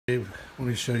Let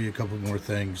me show you a couple more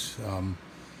things.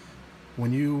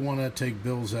 When you want to take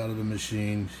bills out of the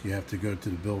machine, you have to go to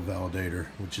the bill validator,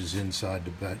 which is inside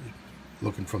the back,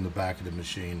 looking from the back of the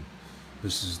machine.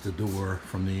 This is the door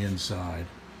from the inside.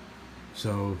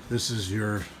 So this is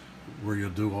where you'll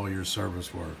do all your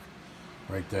service work,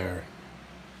 right there.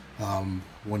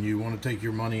 When you want to take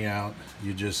your money out,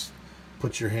 you just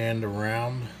put your hand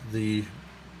around the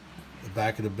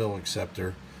back of the bill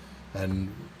acceptor,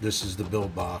 and this is the bill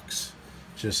box.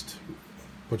 Just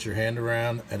put your hand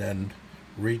around and then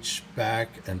reach back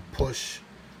and push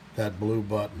that blue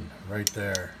button right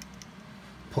there.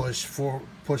 Push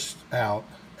out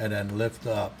and then lift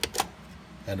up,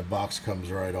 and the box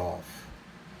comes right off.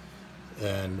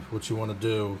 And what you want to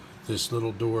do, this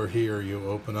little door here, you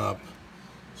open up.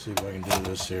 See if I can do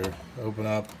this here. Open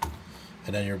up,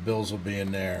 and then your bills will be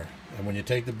in there. And when you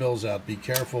take the bills out, be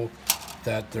careful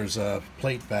that there's a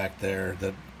plate back there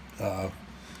that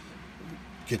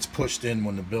gets pushed in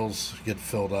when the bills get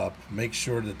filled up. Make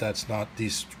sure that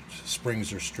these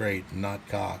springs are straight and not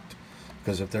cocked,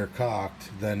 because if they're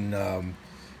cocked, then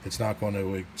it's not going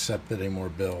to accept any more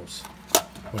bills.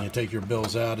 When you take your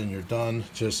bills out and you're done,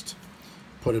 just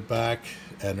put it back,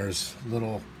 and there's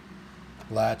little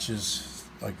latches,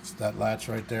 like that latch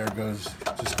right there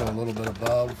just go a little bit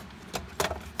above,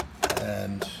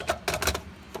 and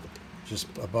just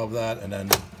above that, and then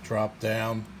drop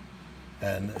down,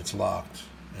 and it's locked,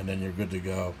 and then you're good to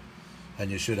go. And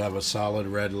you should have a solid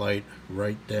red light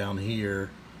right down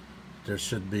here. There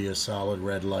should be a solid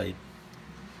red light.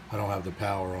 I don't have the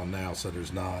power on now, so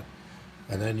there's not.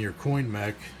 And then your coin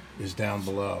mech is down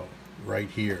below, right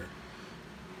here.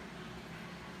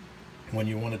 When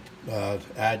you want to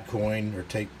add coin or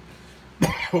take,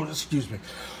 oh, excuse me,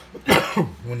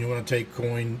 when you want to take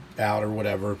coin out or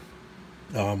whatever,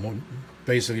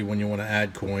 basically when you want to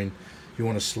add coin, you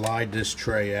want to slide this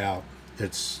tray out.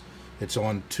 It's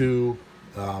on two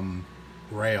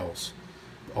rails.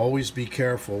 Always be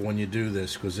careful when you do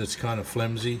this, because it's kind of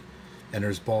flimsy and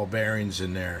there's ball bearings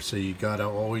in there, so you gotta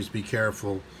always be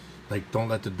careful. Like, don't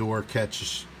let the door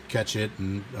catch it,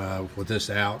 and with this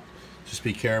out, just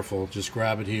be careful. Just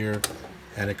grab it here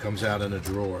and it comes out in a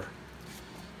drawer.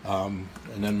 And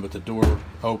then with the door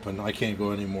open, I can't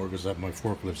go anymore because my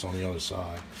forklift's on the other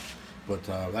side, but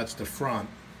that's the front.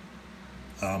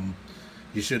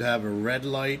 You should have a red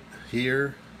light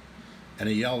here and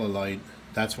a yellow light.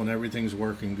 That's when everything's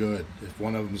working good. If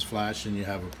one of them's flashing, you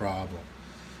have a problem.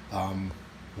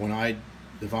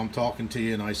 If I'm talking to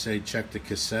you and I say check the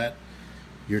cassette,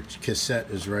 your cassette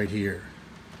is right here.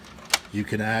 You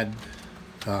can add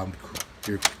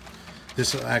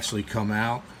this will actually come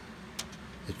out.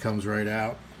 It comes right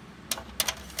out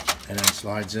and then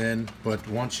slides in. But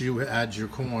once you add your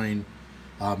coin,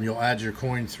 you'll add your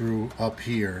coin through up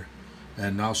here,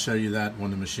 and I'll show you that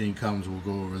when the machine comes. We'll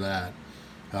go over that.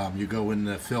 You go in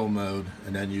the fill mode,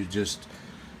 and then you just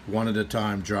one at a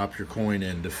time drop your coin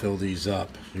in to fill these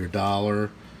up. Your dollar,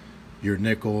 your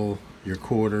nickel, your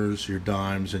quarters, your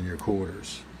dimes, and your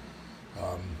quarters.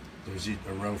 There's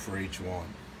a row for each one.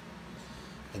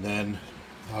 And then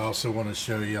I also want to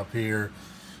show you up here,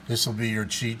 this will be your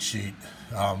cheat sheet.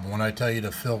 When I tell you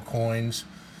to fill coins,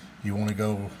 you want to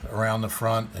go around the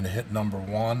front and hit number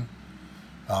 1.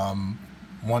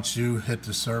 Once you hit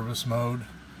the service mode,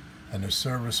 and the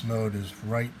service mode is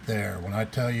right there. When I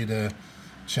tell you to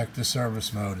check the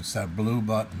service mode, it's that blue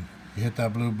button. You hit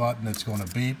that blue button, it's going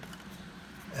to beep,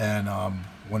 and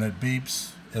when it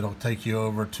beeps, it'll take you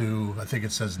over to, I think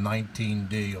it says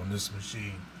 19D on this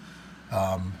machine,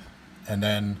 and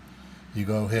then you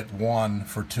go hit 1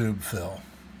 for tube fill,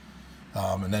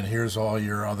 and then here's all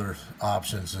your other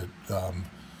options that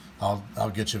I'll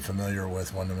get you familiar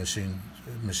with when the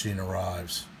machine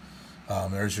arrives.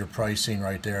 There's your pricing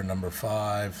right there, number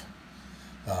 5.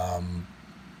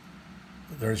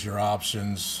 There's your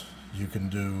options. You can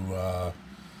do,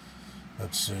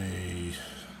 let's see,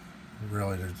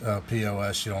 really,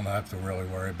 POS, you don't have to really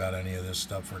worry about any of this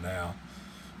stuff for now.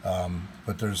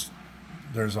 But there's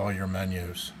all your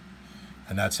menus.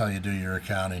 And that's how you do your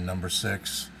accounting, number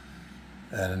 6.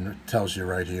 And it tells you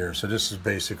right here. So this is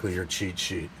basically your cheat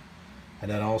sheet. And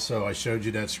then also, I showed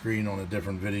you that screen on a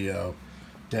different video.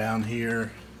 Down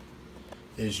here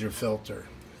is your filter.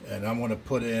 And I'm going to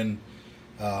put in,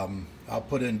 I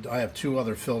have 2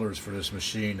 other filters for this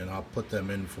machine, and I'll put them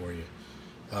in for you.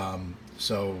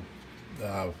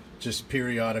 Just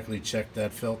periodically check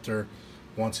that filter.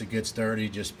 Once it gets dirty,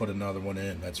 just put another one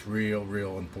in. That's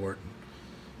real important.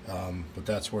 But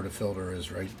that's where the filter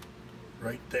is, right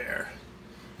there.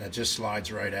 And it just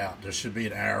slides right out. There should be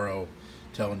an arrow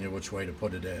telling you which way to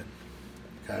put it in.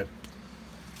 Okay.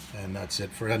 And that's it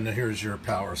for, and here's your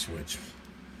power switch.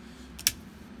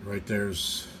 Right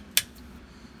there's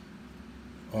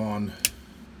on,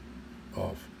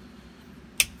 off.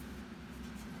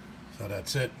 So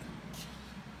that's it.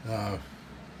 All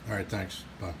right, thanks.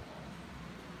 Bye.